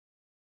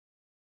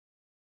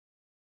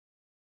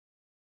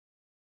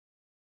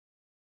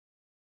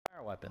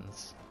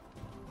weapons.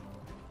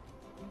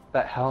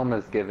 That helm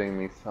is giving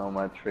me so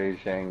much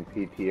rAjAnG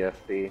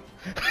PTSD.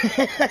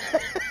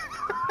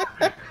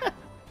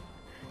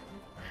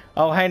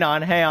 Oh, hang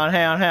on.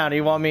 Do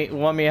you want me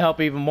to help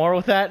even more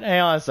with that?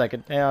 Hang on a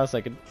second.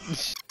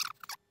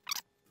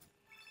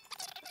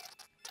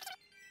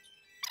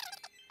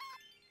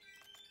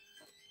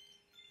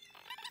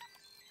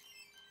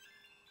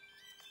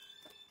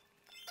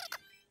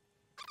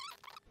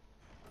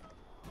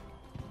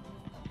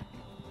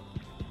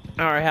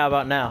 Alright, how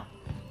about now?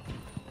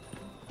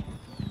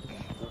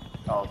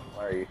 Oh,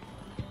 sorry.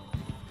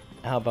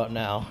 How about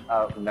now?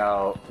 Oh,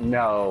 no.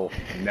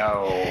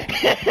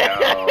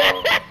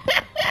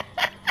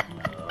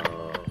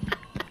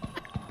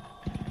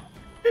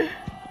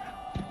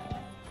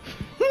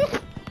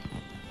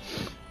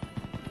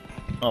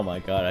 Oh my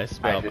god, I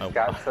spelled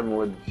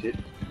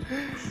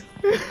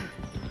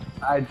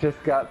I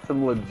just got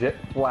some legit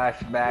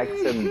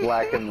flashbacks in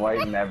black and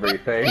white and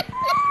everything.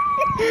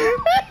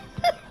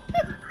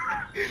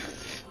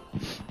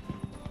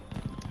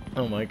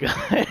 Oh my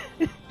god.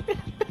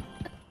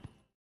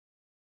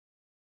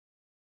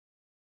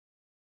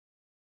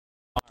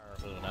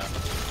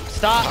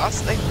 Stop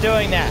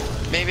doing that!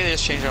 Maybe they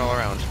just change it all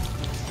around.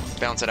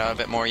 Bounce it out a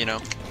bit more, you know.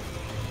 A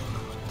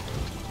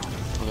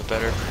little bit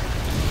better.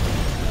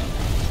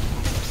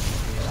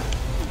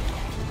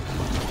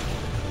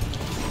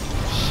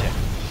 Shit.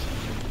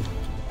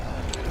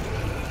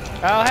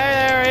 Oh, hey,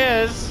 there he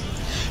is!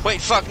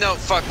 Wait, fuck, no,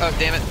 fuck, oh,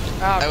 damn it.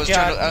 Oh, I was God.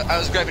 trying to, I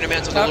was grabbing a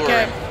mantle to lure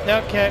him.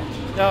 Okay,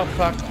 oh,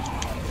 fuck.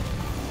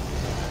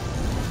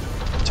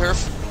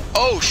 Turf.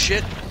 Oh,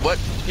 shit, what?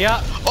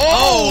 Yeah.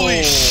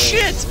 Holy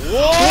shit!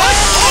 What?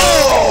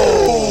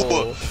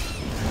 Oh!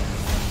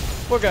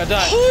 We're gonna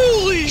die.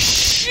 Holy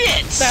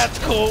shit! That's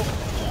cool.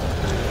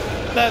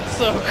 That's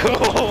so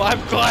cool. I'm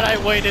glad I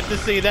waited to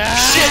see that.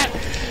 Shit!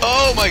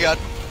 Oh my god.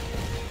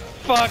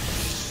 Fuck.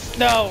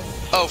 No.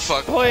 Oh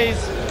fuck. Please.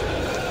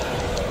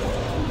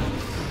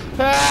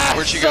 Ah,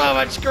 where'd she so go?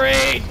 much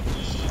green.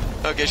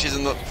 Okay, she's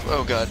in the.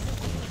 Oh god.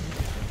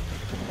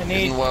 I She's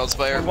need. in the wild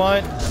spire.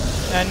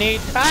 I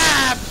need.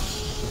 Ah!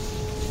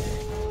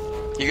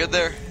 You good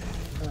there?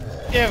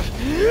 Give.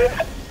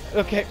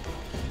 Okay.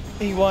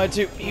 He wanted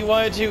to,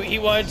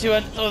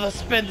 and oh, the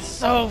spin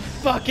so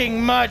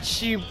fucking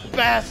much, you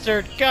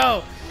bastard.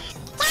 Go!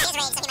 He's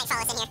rage, so he might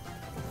follow us in here.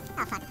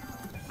 Oh, fuck.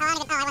 Oh,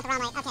 I went the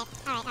wrong way. Okay,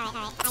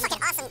 alright. That's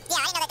fucking awesome. Yeah,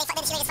 I didn't know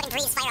that she just fucking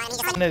breathes fire on me.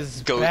 On his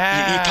Go.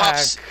 back. He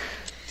pops.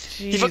 Jesus.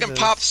 He fucking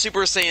pops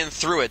Super Saiyan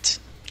through it.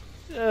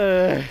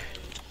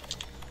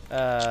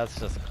 That's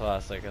just a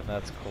classic, and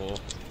that's cool.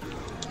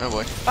 Oh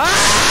boy.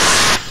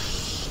 Ah!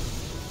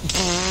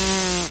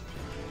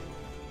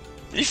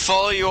 Did he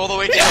follow you all the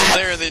way down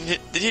there and then did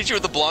he hit you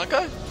with the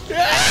Blanca?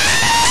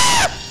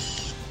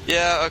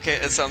 Yeah, okay,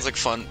 it sounds like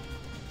fun.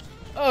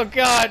 Oh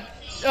god!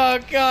 Oh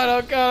god!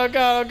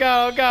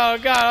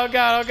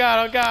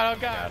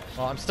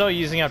 Well, I'm still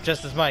using up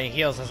just as many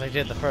heals as I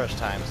did the first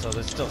time, so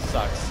this still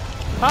sucks.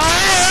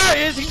 Ah!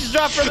 He just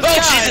dropped from the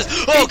sky! Oh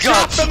Jesus! Oh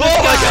god! Oh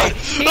my god!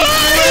 He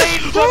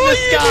rained from the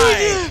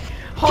sky!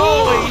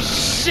 Holy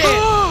shit!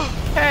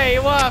 Hey,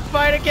 you wanna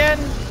fight again?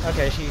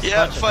 Okay, she's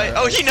fight.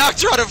 Oh, he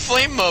knocked her out of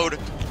flame mode.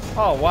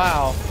 Oh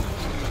wow.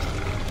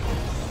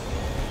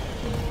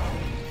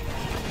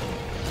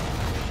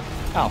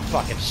 Oh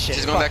fucking shit.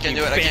 She's going back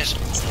into it. I can't.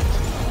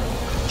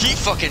 He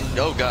fucking.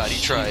 Oh god,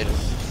 he tried.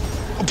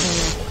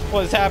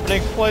 What is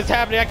happening? I can't see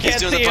him.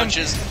 He's doing the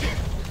punches.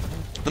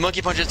 The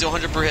monkey punches do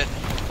 100 per hit.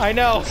 I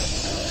know.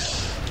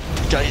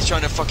 God, he's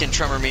trying to fucking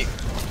tremor me.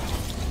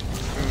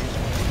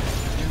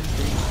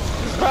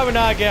 It's probably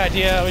not a good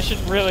idea. We should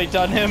really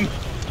done him.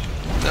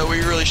 No, we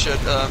really should.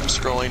 I'm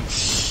scrolling.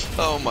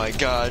 Oh my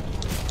god.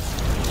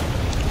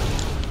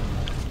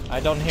 I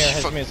don't hear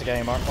his music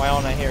anymore. Why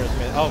don't I hear his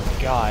music? Oh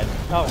god.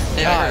 Oh god.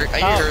 Yeah, I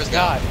hear hers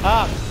now.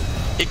 Ah.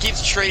 It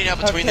keeps trading out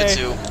between the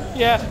two.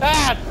 Yeah.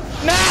 Ah!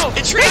 No!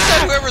 It trades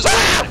out whoever's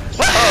winning.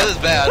 Oh, this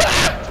is bad.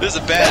 This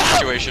is a bad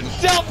situation.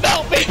 Don't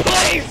melt me,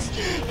 please!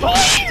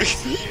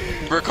 Please!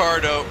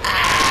 Ricardo. This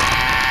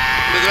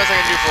is the best I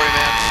can do for you,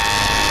 man.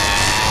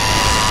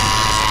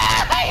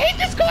 I hate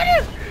this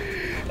corner!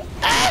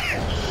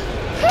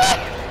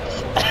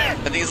 I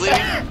think he's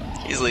leaving.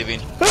 He's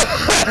leaving.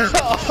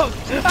 Oh,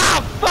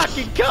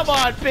 fucking come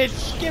on,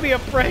 bitch! Give me a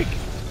break!